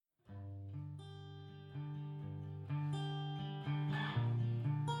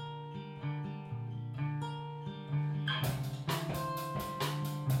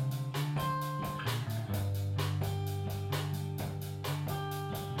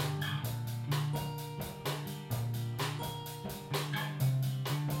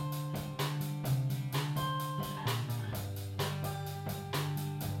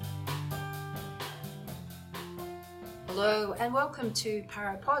Hello and welcome to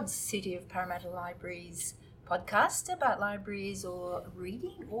Parapod's City of Parramatta Libraries podcast about libraries or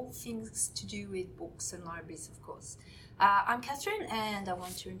reading, all things to do with books and libraries, of course. I'm Catherine and I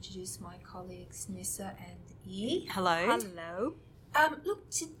want to introduce my colleagues Nissa and E. Hello. Hello. Look,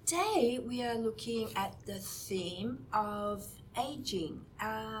 today we are looking at the theme of aging.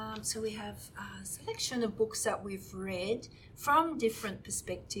 So we have a selection of books that we've read from different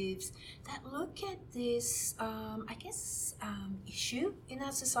perspectives that look at this, issue in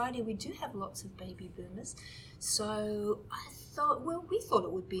our society. We do have lots of baby boomers. So we thought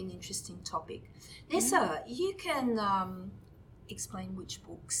it would be an interesting topic. Nissa, you can explain which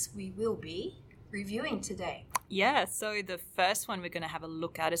books we will be reviewing today. Yeah, so the first one we're going to have a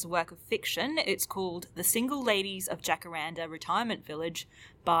look at is a work of fiction. It's called The Single Ladies of Jacaranda Retirement Village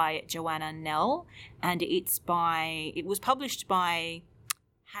by Joanna Nell, and it was published by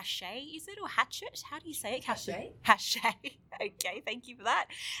Hachette, is it, or Hatchet? How do you say it? Hachette. Hachette. Okay, thank you for that.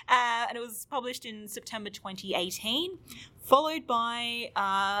 And it was published in September 2018, followed by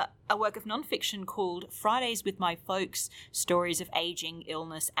a work of nonfiction called Fridays with My Folks, Stories of Aging,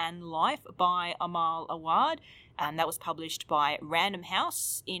 Illness and Life by Amal Awad. And that was published by Random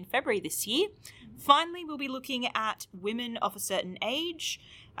House in February this year. Finally, we'll be looking at Women of a Certain Age,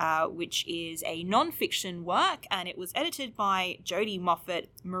 which is a non-fiction work, and it was edited by Jodie Moffat,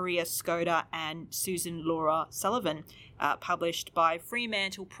 Maria Skoda, and Susan Laura Sullivan, published by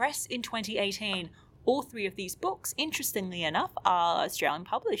Fremantle Press in 2018. All three of these books, interestingly enough, are Australian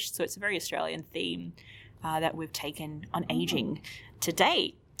published, so it's a very Australian theme that we've taken on aging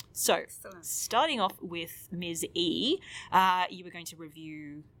today. So, starting off with Ms. E, you were going to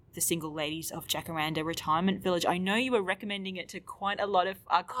review The Single Ladies of Jacaranda Retirement Village. I know you were recommending it to quite a lot of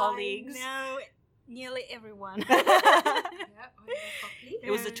our colleagues. I know nearly everyone. It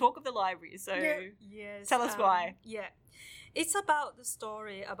was the talk of the library, so yes, tell us why. Yeah. It's about the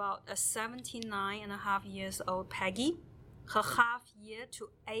story about a 79 and a half years old Peggy, her half year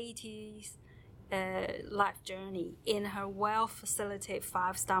to 80s life journey in her well-facilitated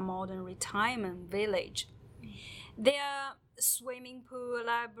 5-star modern retirement village. Their swimming pool,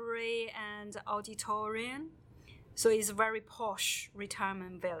 library, and auditorium. So it's a very posh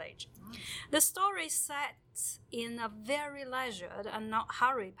retirement village. The story is set in a very leisured and not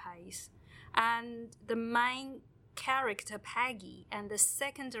hurried pace, and the main character Peggy and the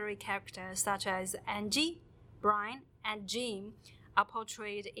secondary characters such as Angie, Brian, and Jim are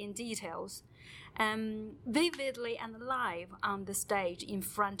portrayed in details, vividly and live on the stage in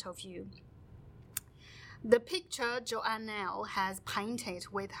front of you. The picture Joanna Nell has painted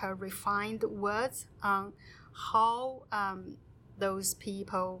with her refined words on how those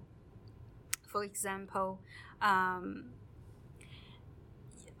people, for example, the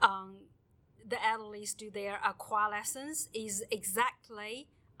elderly do their aqualescence is exactly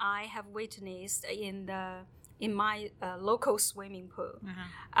I have witnessed in my local swimming pool,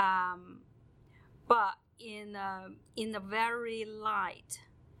 but in a very light,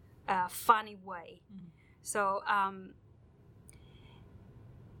 funny way. So,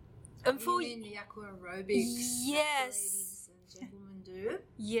 and for you mean the aqua aerobics? Yes, ladies and gentlemen do.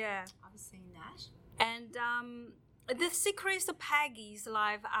 Yeah, I've seen that. And the secrets of Peggy's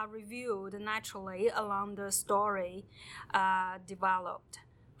life are revealed naturally along the story developed.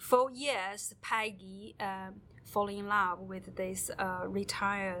 For years, Peggy fell in love with this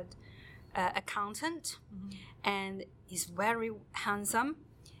retired accountant, and is very handsome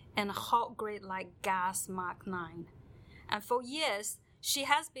and hot grade like gas Mark 9. And for years, she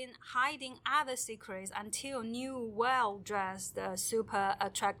has been hiding other secrets until new well-dressed, super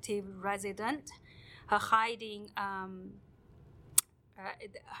attractive resident, her hiding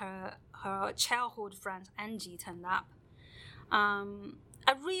her childhood friend Angie turned up. I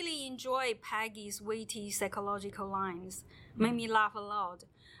really enjoy Peggy's witty psychological lines. Made me laugh a lot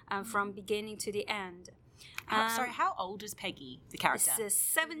from beginning to the end. How old is Peggy, the character? It's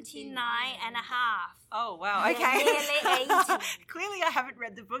 79 and a half. Oh, wow, okay. Yeah, nearly 80. Clearly I haven't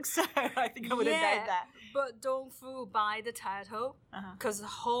read the book, so I think I would have known that. But don't fool by the title, because the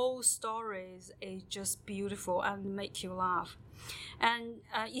whole story is just beautiful and make you laugh. And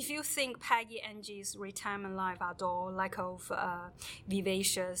if you think Peggy Angie's retirement life are dull, lack of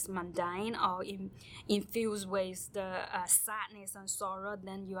vivacious, mundane, or infused with the sadness and sorrow,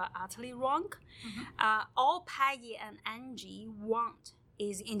 then you are utterly wrong. All Peggy and Angie want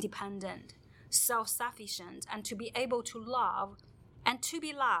is independent, self-sufficient, and to be able to love and to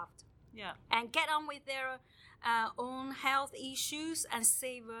be loved. Yeah. And get on with their own health issues and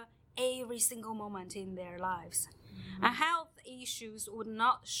savor every single moment in their lives. And health issues would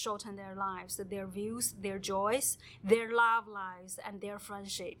not shorten their lives, their views, their joys, their love lives, and their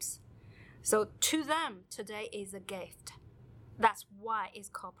friendships. So to them, today is a gift. That's why it's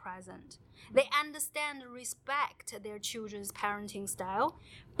called present. They understand and respect their children's parenting style,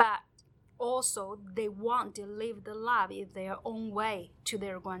 but also they want to live the life in their own way to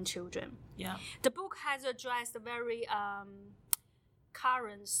their grandchildren. Yeah. The book has addressed very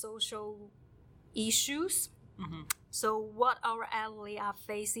current social issues. Mm-hmm. So what our elderly are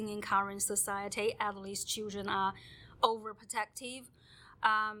facing in current society, elderly's children are overprotective.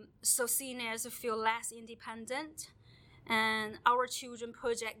 So seniors feel less independent. And our children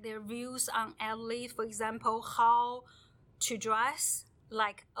project their views on elderly, for example, how to dress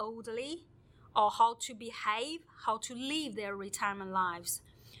like elderly, or how to behave, how to live their retirement lives,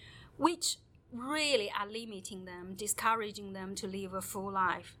 which really are limiting them, discouraging them to live a full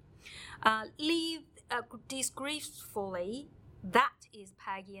life. Live disgracefully, that is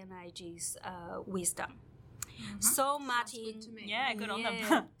Peggy and Agee's wisdom. So much good on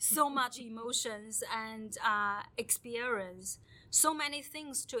them. So much emotions and experience, so many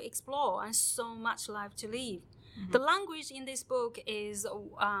things to explore, and so much life to live. The language in this book is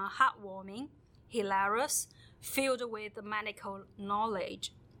heartwarming, hilarious, filled with medical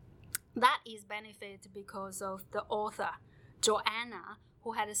knowledge. That is benefit because of the author, Joanna,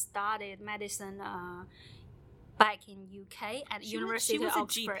 who had studied medicine back in UK at University of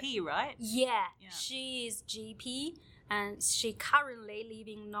Oxford. She was a GP, right? Yeah, she is GP, and she currently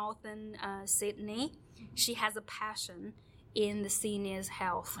living in northern Sydney. She has a passion in the seniors'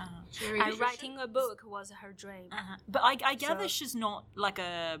 health. And writing a book was her dream. But I gather she's not like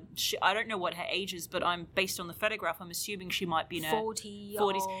I don't know what her age is, but I'm based on the photograph, I'm assuming she might be in her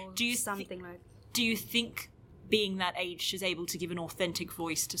 40s. Do you something like. Do you think, being that age, she's able to give an authentic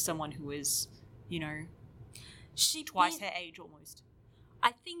voice to someone who is, twice her age almost?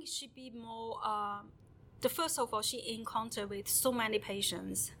 I think she'd be more. First of all, she encountered with so many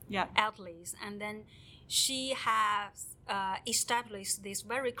patients, elderlies, and then she has established this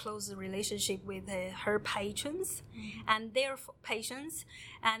very close relationship with her patrons and their patients,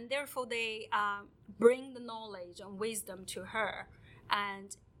 and therefore they bring the knowledge and wisdom to her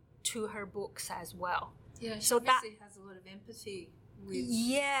and to her books as well. Yeah, she so that has a lot of empathy with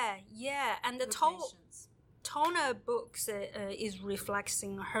and the patients. Toner books is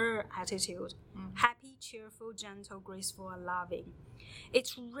reflecting her attitude. Happy, cheerful, gentle, graceful, and loving.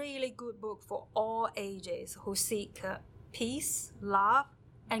 It's really good book for all ages who seek peace, love,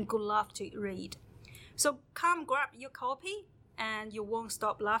 and good love to read. So come grab your copy and you won't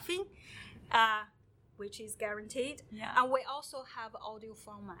stop laughing, which is guaranteed. Yeah. And we also have audio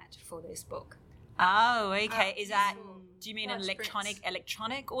format for this book. Oh, okay. Is that? Do you mean an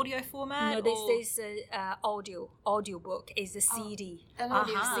electronic audio format? No, this is audio book. Is a CD. And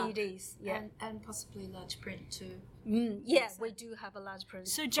audio CDs. Yeah, and possibly large print too. Yeah, we do have a large print.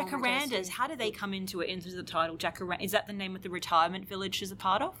 So Jacarandas, how do they come into the title? Jacaranda, is that the name of the retirement village she's a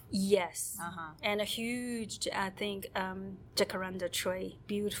part of? Yes. And a huge, I think, jacaranda tree,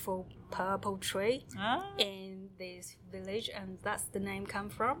 beautiful purple tree in this village, and that's the name come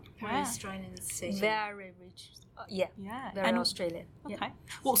from. Very Australian city. Very rich. Very Australian. Okay. Yeah.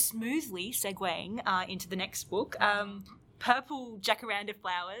 Well, smoothly segueing into the next book, purple jacaranda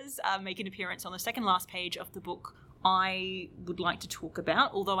flowers make an appearance on the second last page of the book I would like to talk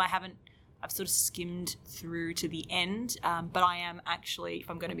about, although I've sort of skimmed through to the end, but I am actually, if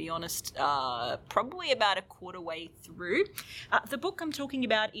I'm going to be honest, probably about a quarter way through. The book I'm talking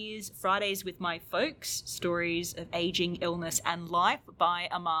about is Fridays with My Folks, Stories of Aging, Illness and Life by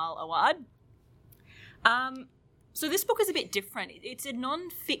Amal Awad. So this book is a bit different. It's a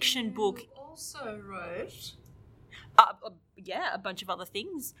non-fiction book. You also wrote... a bunch of other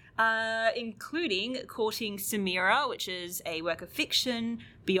things, including Courting Samira, which is a work of fiction,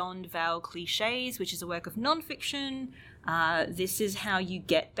 Beyond Vale Cliches, which is a work of non-fiction, This Is How You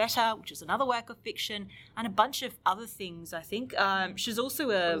Get Better, which is another work of fiction, and a bunch of other things, I think. She's also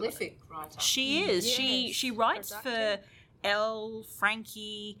a... prolific writer. She is. Yes. She writes for Elle,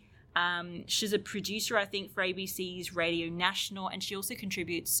 Frankie. She's a producer, I think, for ABC's Radio National, and she also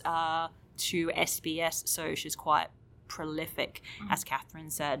contributes to SBS, so she's quite prolific, as Catherine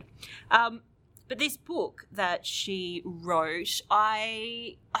said. But this book that she wrote,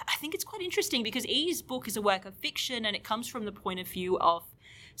 I think it's quite interesting because E's book is a work of fiction and it comes from the point of view of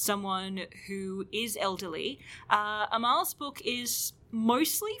someone who is elderly. Amal's book is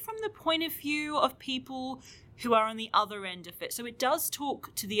mostly from the point of view of people who are on the other end of it. So it does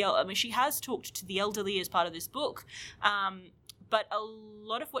talk to she has talked to the elderly as part of this book, But a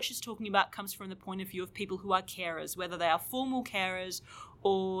lot of what she's talking about comes from the point of view of people who are carers, whether they are formal carers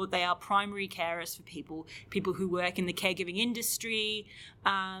or they are primary carers for people who work in the caregiving industry,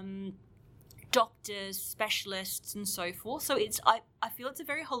 doctors, specialists, and so forth. So I feel it's a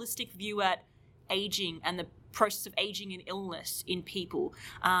very holistic view at aging and the process of aging and illness in people.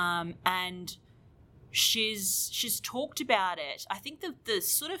 And she's talked about it. I think the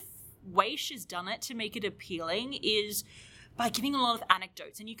sort of way she's done it to make it appealing is by giving a lot of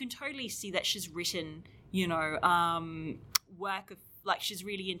anecdotes. And you can totally see that she's written, work of, like, she's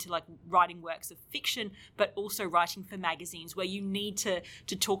really into like writing works of fiction, but also writing for magazines where you need to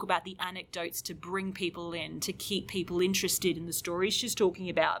talk about the anecdotes to bring people in, to keep people interested in the stories she's talking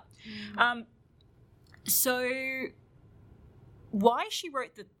about. So why she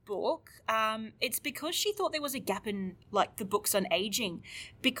wrote the book, it's because she thought there was a gap in like the books on aging,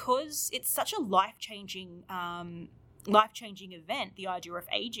 because it's such a life-changing event, the idea of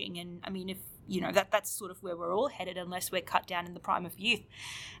aging. And I mean, if that's sort of where we're all headed unless we're cut down in the prime of youth.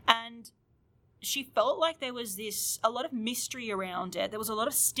 And she felt like there was a lot of mystery around it. There was a lot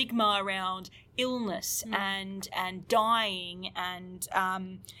of stigma around illness and dying, and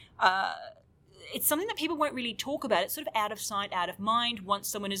it's something that people won't really talk about. It's sort of out of sight, out of mind. Once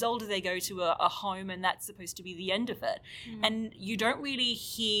someone is older, they go to a home, and that's supposed to be the end of it. And you don't really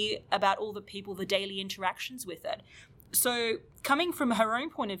hear about all the people, the daily interactions with it. So coming from her own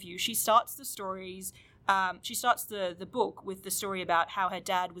point of view, she starts the stories. She starts the book with the story about how her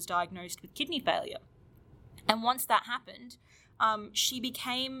dad was diagnosed with kidney failure. And once that happened, she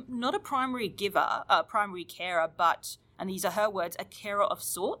became not a primary carer, but, and these are her words, a carer of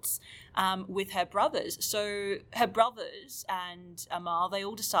sorts, with her brothers. So her brothers and Amal, they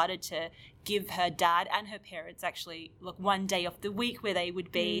all decided to give her dad and her parents actually one day off the week where they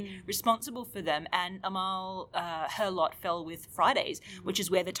would be responsible for them. And Amal, her lot fell with Fridays, which is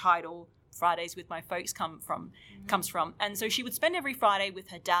where the title Fridays with My Folks comes from. And so she would spend every Friday with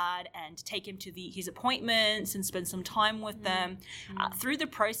her dad and take him to his appointments and spend some time with them. Through the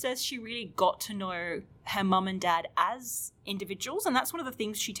process, she really got to know her mum and dad as individuals, and that's one of the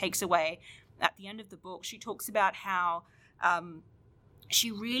things she takes away at the end of the book. She talks about how she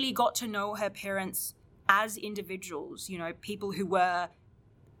really got to know her parents as individuals, people who were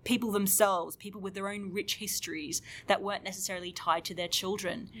people themselves, people with their own rich histories that weren't necessarily tied to their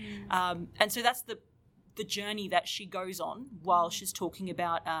children. And so that's the journey that she goes on while she's talking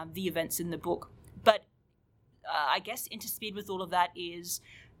about the events in the book. But I guess interspersed with all of that is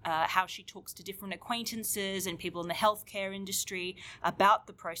how she talks to different acquaintances and people in the healthcare industry about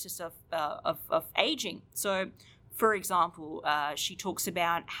the process of aging. So, for example, she talks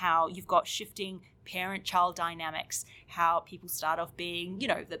about how you've got shifting parent-child dynamics, how people start off being,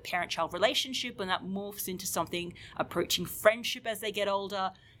 the parent-child relationship, and that morphs into something approaching friendship as they get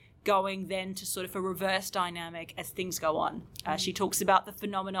older, going then to sort of a reverse dynamic as things go on. She talks about the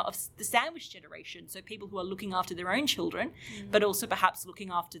phenomena of the sandwich generation, so people who are looking after their own children, but also perhaps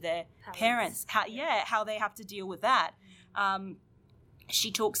looking after their parents, how they have to deal with that.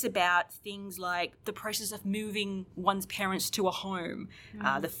 She talks about things like the process of moving one's parents to a home,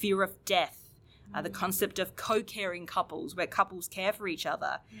 the fear of death, the concept of co-caring couples, where couples care for each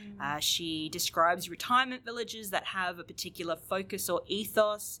other. She describes retirement villages that have a particular focus or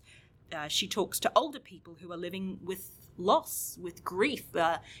ethos. She talks to older people who are living with loss, with grief,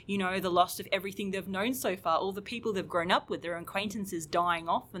 the loss of everything they've known so far, all the people they've grown up with, their acquaintances dying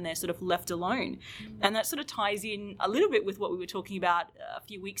off and they're sort of left alone. And that sort of ties in a little bit with what we were talking about a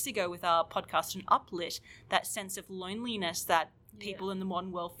few weeks ago with our podcast on Uplit, that sense of loneliness that people in the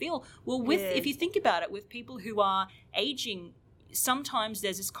modern world feel. Well, if you think about it, with people who are aging, sometimes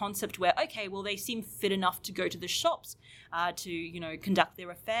there's this concept where, okay, well, they seem fit enough to go to the shops, to, conduct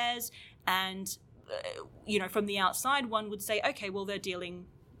their affairs. And, from the outside, one would say, okay, well, they're dealing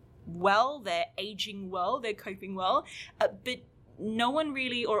well, they're aging well, they're coping well. But no one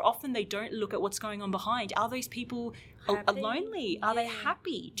really, or often they don't look at what's going on behind. Are those people lonely? Are they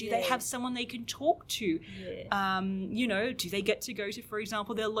happy? Do they have someone they can talk to? Do they get to go to, for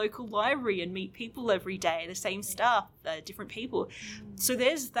example, their local library and meet people every day, the same staff, different people? So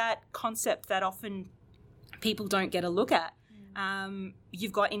there's that concept that often people don't get a look at.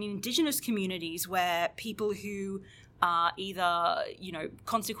 You've got in Indigenous communities where people who are either,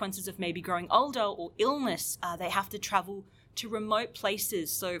 consequences of maybe growing older or illness, they have to travel to remote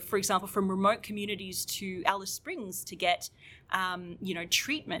places. So, for example, from remote communities to Alice Springs to get,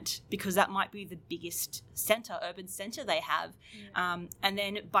 treatment, because that might be the biggest urban centre they have. And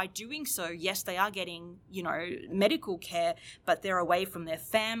then by doing so, yes, they are getting, medical care, but they're away from their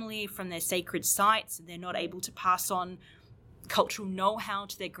family, from their sacred sites, and they're not able to pass on cultural know-how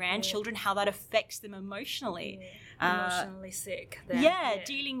to their grandchildren, how that affects them emotionally. Emotionally sick. Then.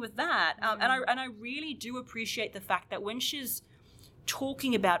 Dealing with that. And I really do appreciate the fact that when she's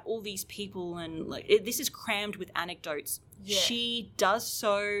talking about all these people and like this is crammed with anecdotes, she does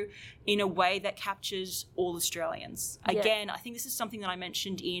so in a way that captures all Australians. Again, I think this is something that I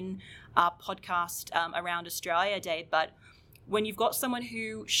mentioned in our podcast around Australia Day, but when you've got someone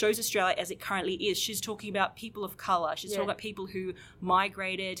who shows Australia as it currently is, she's talking about people of colour. She's talking about people who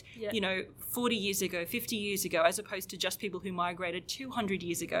migrated, 40 years ago, 50 years ago, as opposed to just people who migrated 200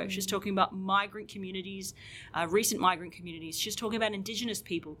 years ago. She's talking about migrant communities, recent migrant communities. She's talking about Indigenous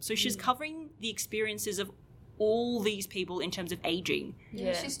people. So she's covering the experiences of all these people in terms of aging.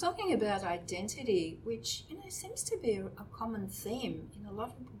 Yeah, she's talking about identity, which, seems to be a common theme in a lot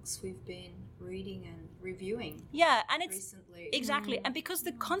of books we've been reading and reviewing. Yeah, and it's recently. Exactly. And because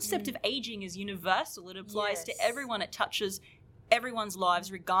the concept of aging is universal, it applies to everyone. It touches everyone's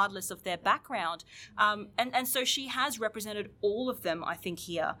lives regardless of their background. And so she has represented all of them, I think,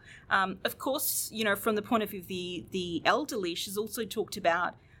 here. Of course, from the point of view of the elderly, she's also talked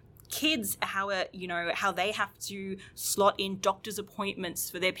about kids, how they have to slot in doctor's appointments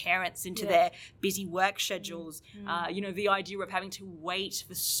for their parents into their busy work schedules. The idea of having to wait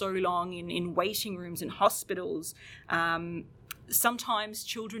for so long in waiting rooms in hospitals. Sometimes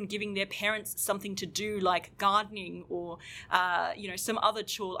children giving their parents something to do like gardening or, some other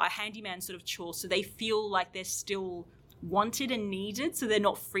chore, a handyman sort of chore, so they feel like they're still wanted and needed, so they're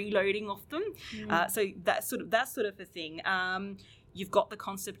not freeloading off them. So that sort of a thing. You've got the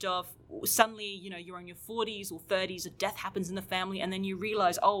concept of suddenly, you're in your 40s or 30s, a death happens in the family, and then you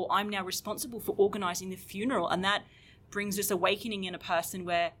realize, oh, I'm now responsible for organizing the funeral. And that brings this awakening in a person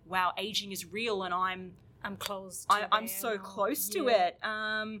where, wow, aging is real and I'm close. I'm so close to it.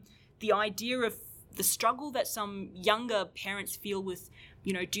 The idea of the struggle that some younger parents feel with,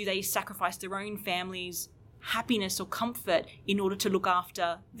 do they sacrifice their own family's happiness or comfort in order to look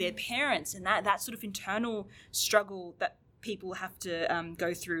after their parents, and that sort of internal struggle that people have to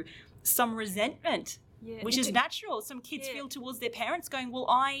go through. Some resentment, which is natural. Some kids feel towards their parents going, well,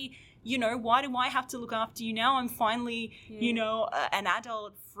 why do I have to look after you now? I'm finally, an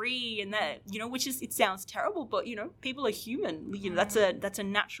adult, free, and that, which is, it sounds terrible, but, people are human. That's a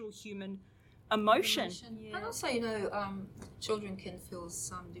natural human emotion. And also, children can feel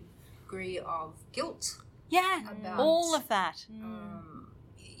some degree of guilt. Yeah, about all of that.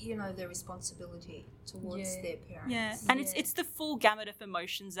 Their responsibility towards their parents. Yeah, and it's the full gamut of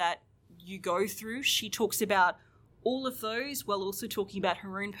emotions that you go through. She talks about all of those while also talking about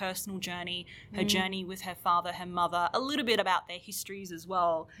her own personal journey, her journey with her father, her mother, a little bit about their histories as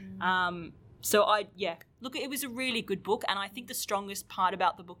well. So it was a really good book, and I think the strongest part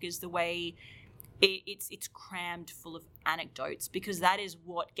about the book is the way it's crammed full of anecdotes, because that is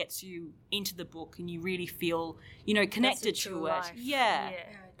what gets you into the book and you really feel, connected to it. Yeah.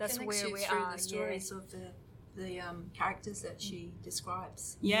 That's connects where you we through are. the stories of the characters that she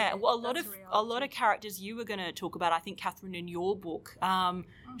describes. Yeah, well, a lot of characters you were going to talk about, I think, Catherine, in your book, not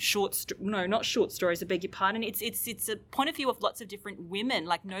short stories, I beg your pardon. It's a point of view of lots of different women,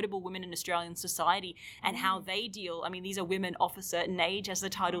 like notable women in Australian society, and how they deal. I mean, these are women of a certain age, as the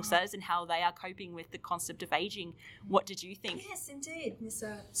title says, and how they are coping with the concept of aging. What did you think? Yes, indeed,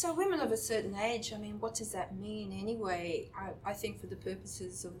 Nissa. So women of a certain age, I mean, what does that mean anyway? I think for the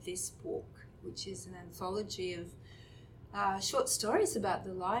purposes of this book, which is an anthology of short stories about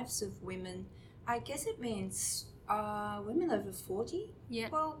the lives of women, I guess it means women over 40. Yeah.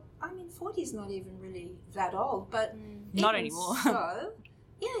 Well, I mean, 40 is not even really that old, but not anymore.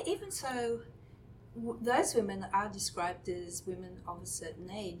 Even so, those women are described as women of a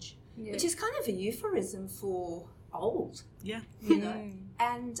certain age, which is kind of a euphemism for old. Yeah.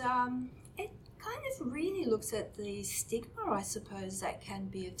 And it kind of really looks at the stigma, I suppose, that can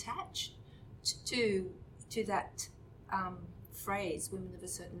be attached to that phrase, women of a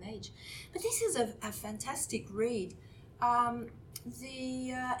certain age. But this is a fantastic read.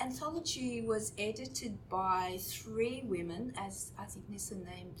 The anthology was edited by 3 women, as I think Nissa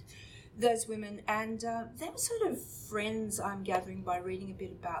named those women, and they were sort of friends, I'm gathering by reading a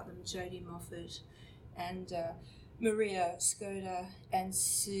bit about them. Jodie Moffat and Maria Skoda and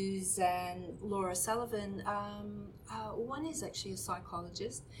Suzanne Laura Sullivan. One is actually a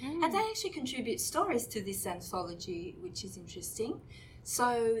psychologist, and they actually contribute stories to this anthology, which is interesting.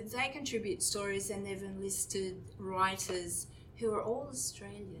 So they contribute stories, and they've enlisted writers who are all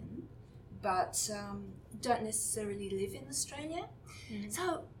Australian, but don't necessarily live in Australia.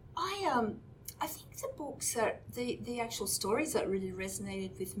 So I think the books the actual stories that really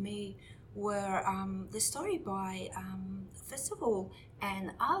resonated with me were the story by, first of all,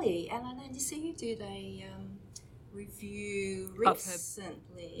 Anne Ali. And I know you did a review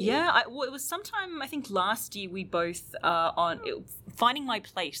recently. It was sometime, I think last year, we both Finding My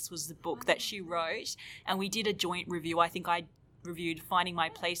Place was the book that she wrote, and we did a joint review. I think I reviewed Finding My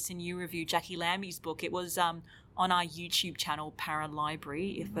Place and you reviewed Jackie Lambie's book. It was on our YouTube channel, Para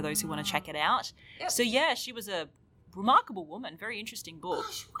Library, for those who want to check it out. Yep. So yeah, she was a remarkable woman, very interesting book.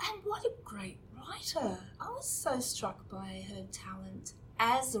 Gosh, and what a great writer. I was so struck by her talent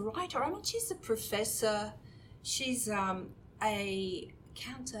as a writer. I mean, she's a professor. She's a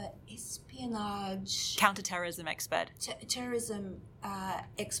counter-terrorism expert. Terrorism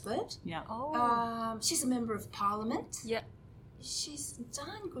expert. Yeah. She's a member of Parliament. Yeah. She's a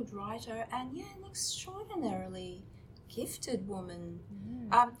darn good writer and, an extraordinarily gifted woman.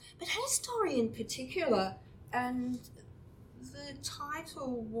 But her story in particular, and the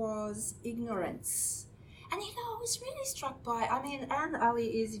title was Ignorance. And, I was really struck by, Anne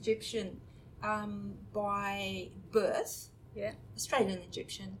Ali is Egyptian by birth. Yeah. Australian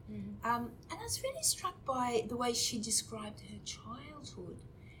Egyptian. And I was really struck by the way she described her childhood,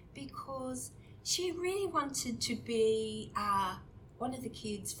 because she really wanted to be one of the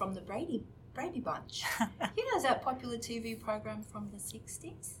kids from the Brady Bunch. That popular TV program from the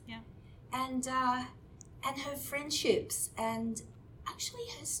 60s? Yeah. And her friendships, and actually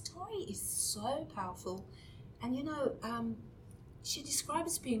her story is so powerful. And, she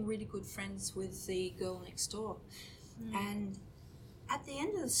describes being really good friends with the girl next door. And at the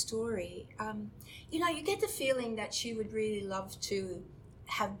end of the story, you get the feeling that she would really love to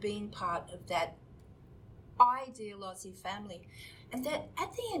have been part of that ideal Aussie family. And that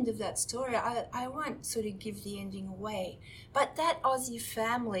at the end of that story, I won't sort of give the ending away, but that Aussie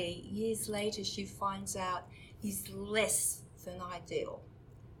family, years later, she finds out is less than ideal.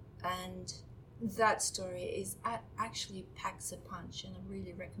 And that story is actually packs a punch, and I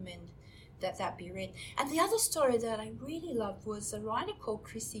really recommend that be read. And the other story that I really loved was a writer called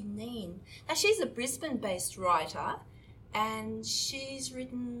Chrissy Neen. Now, she's a Brisbane-based writer, and she's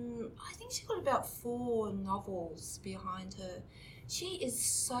written, I think she's got about 4 novels behind her. She is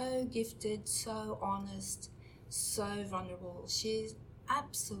so gifted, so honest, so vulnerable. She's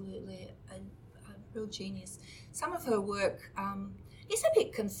absolutely a real genius. Some of her work is a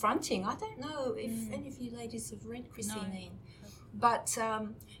bit confronting. I don't know if any of you ladies have read Chrissy Neen. But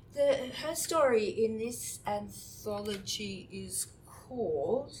her story in this anthology is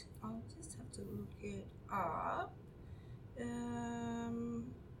called, I'll just have to look it up.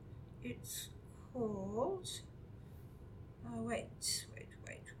 It's called, wait.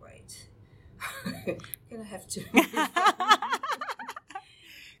 I'm going to have to...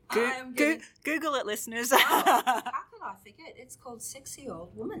 Google it, listeners. How could I forget? It's called Sexy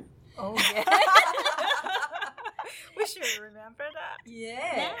Old Woman. Oh, yeah. We should remember that.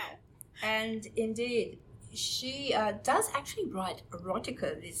 Yeah. And indeed, she does actually write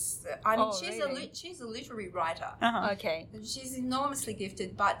erotica. She's a literary writer. Okay. She's enormously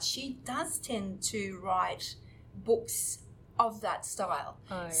gifted, but she does tend to write books of that style.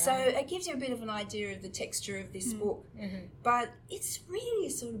 So it gives you a bit of an idea of the texture of this book. But it's really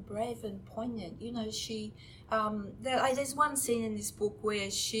sort of brave and poignant. She there's one scene in this book where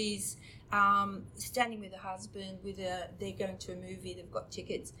she's standing with her husband, they're going to a movie, they've got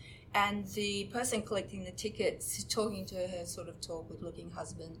tickets, and the person collecting the tickets is talking to her sort of tall, good-looking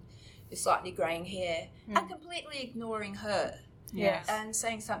husband with slightly greying hair, and completely ignoring her. Yes. And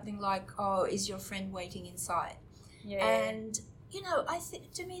saying something like, "Oh, is your friend waiting inside?" Yeah. And, I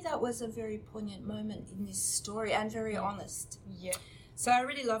think to me that was a very poignant moment in this story, and very honest. Yeah. So I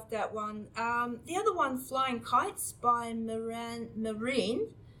really loved that one. The other one, Flying Kites by Marine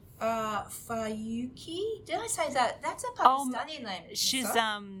Faruqi. Did I say that? That's a Pakistani name. She's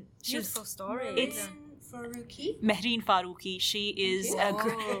Beautiful story. It's Faruqi. Mehreen Faruqi. She is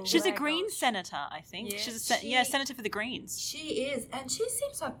she's a Greens senator, I think. Yeah. She's senator for the Greens. She is, and she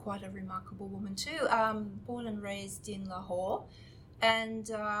seems like quite a remarkable woman too. Born and raised in Lahore, and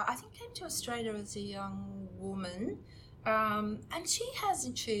I think came to Australia as a young woman. And she has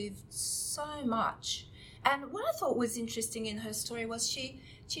achieved so much. And what I thought was interesting in her story was she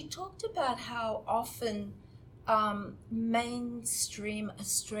talked about how often mainstream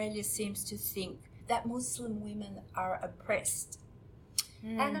Australia seems to think that Muslim women are oppressed.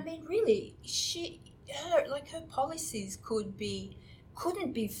 And I mean, really, her policies couldn't be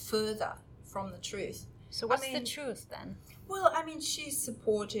further from the truth. So what's the truth then? Well, I mean, she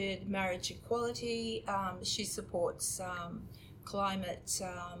supported marriage equality. She supports climate,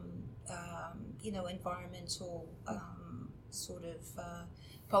 environmental sort of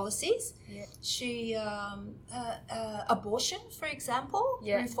policies. Yeah. She abortion, for example,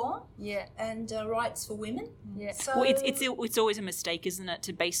 Yeah. reform, Yeah. and rights for women. Yeah. So Well, it's always a mistake, isn't it,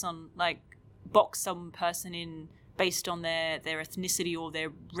 to base on box some person in based on their ethnicity or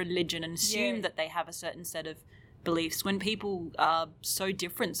their religion and assume that they have a certain set of beliefs when people are so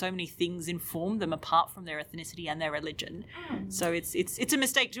different. So many things inform them apart from their ethnicity and their religion. So it's a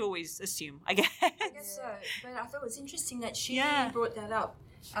mistake to always assume, I guess. I guess so. But I thought it was interesting that she brought that up.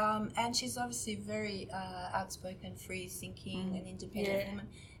 And she's obviously very outspoken, free-thinking, and independent woman.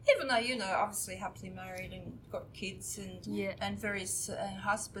 Even though, obviously happily married and got kids and very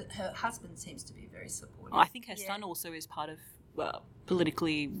her husband seems to be very supportive. I think her son also is part of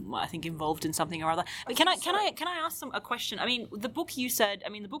politically, I think, involved in something or other. But can I ask a question? I mean, the book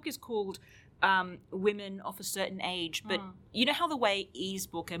is called Women of a Certain Age, but you know how the way E's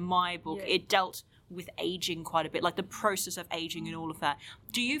book and my book it dealt with aging quite a bit, like the process of aging and all of that.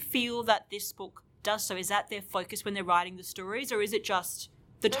 Do you feel that this book does so? Is that their focus when they're writing the stories, or is it just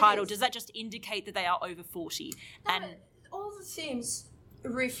the title? Does that just indicate that they are over 40? No, all the themes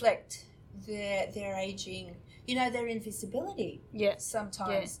reflect their aging, their invisibility. Yeah.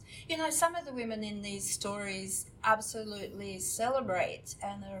 Sometimes. Some of the women in these stories absolutely celebrate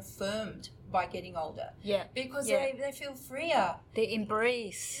and are affirmed by getting older. Yeah. Because they feel freer. They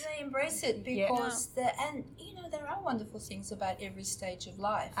embrace. They embrace it because there are wonderful things about every stage of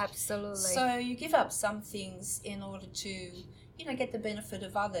life. Absolutely. So you give up some things in order to, get the benefit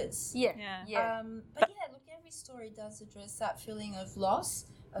of others. Yeah. But look, every story does address that feeling of loss,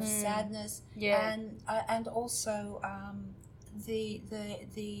 of sadness, and also the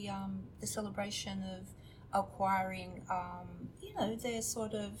celebration of acquiring, their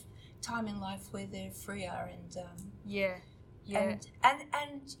sort of time in life where they're freer and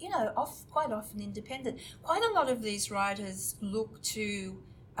quite often independent. Quite a lot of these writers look to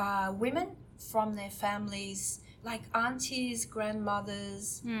women from their families, like aunties,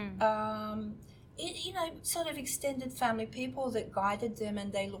 grandmothers, sort of extended family people that guided them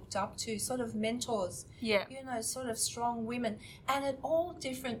and they looked up to, sort of mentors, sort of strong women, and at all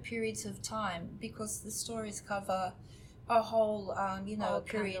different periods of time, because the stories cover a whole,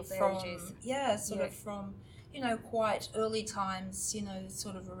 period from, of from, quite early times,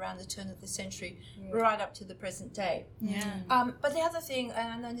 sort of around the turn of the century, right up to the present day. But the other thing,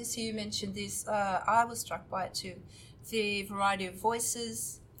 and I noticed you mentioned this, I was struck by it too, the variety of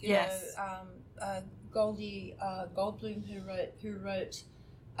voices. Goldie Goldbloom, who wrote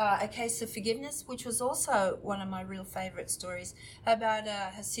A Case of Forgiveness, which was also one of my real favourite stories about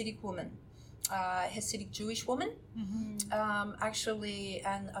a Hasidic woman. Hasidic Jewish woman, actually,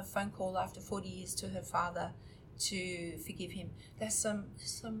 and a phone call after 40 years to her father to forgive him. There's some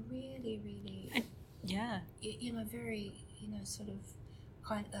really, really, very, sort of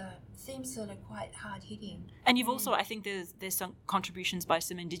themes that are quite hard hitting. And you've also, I think there's some contributions by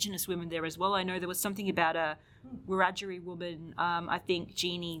some Indigenous women there as well. I know there was something about a Wiradjuri woman, I think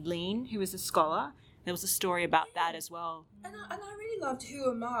Jeannie Lean, who was a scholar. There was a story about that as well. And I really loved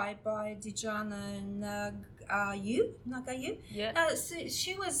Who Am I by Dijana Nagayu. So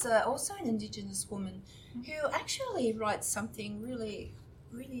she was also an Indigenous woman who actually writes something really,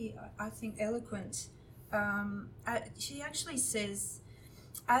 really, I think, eloquent. She actually says,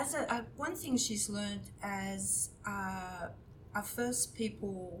 as one thing she's learned as a First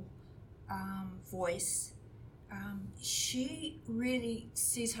People voice, she really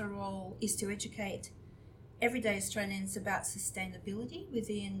sees her role is to educate everyday Australians about sustainability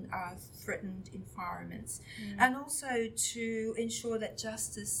within threatened environments, and also to ensure that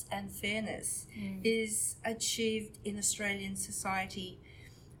justice and fairness is achieved in Australian society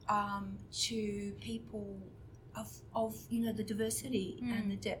to people of the diversity and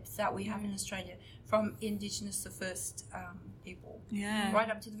the depth that we have in Australia, from Indigenous to First people, right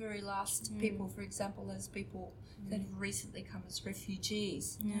up to the very last people, for example, those people that have recently come as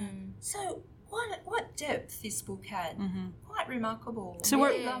refugees. So what depth this book had. Quite remarkable. So I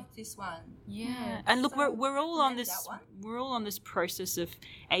really loved this one. And look, So we're all on this that one. we're all on this process of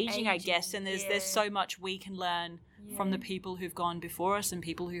aging, I guess, and there's so much we can learn from the people who've gone before us and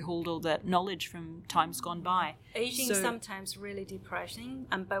people who hold all that knowledge from times gone by. Aging sometimes really depressing,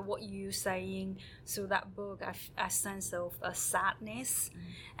 and by what you're saying through that book, I sense of a sadness.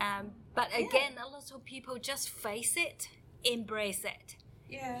 But again, a lot of people just face it, embrace it.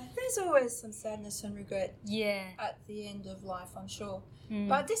 There's always some sadness and regret at the end of life, I'm sure.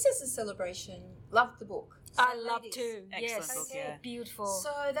 But this is a celebration. Lloved the book. So I love too. Excellent Yes, book, beautiful.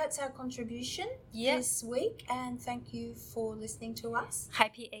 So that's our contribution this week, and thank you for listening to us.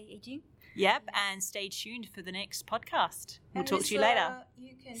 Happy aging. Yep, and stay tuned for the next podcast. We'll And talk to you later.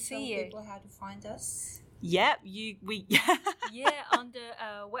 You can See tell you. people how to find us. Yep, On the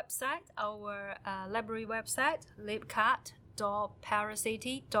website, our library website,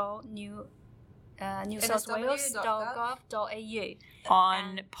 libcat.pariscity.newsouthwales.gov.au.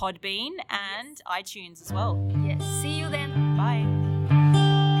 on Podbean and iTunes as well. Yes, see you then. Bye.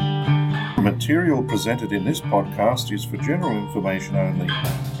 The material presented in this podcast is for general information only.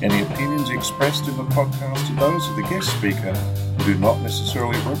 Any opinions expressed in the podcast are those of the guest speaker and do not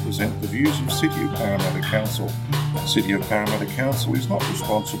necessarily represent the views of City of Parramatta Council. City of Parramatta Council is not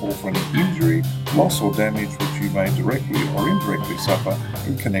responsible for any injury, loss or damage which you may directly or indirectly suffer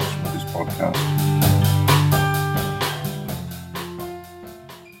in connection with this podcast.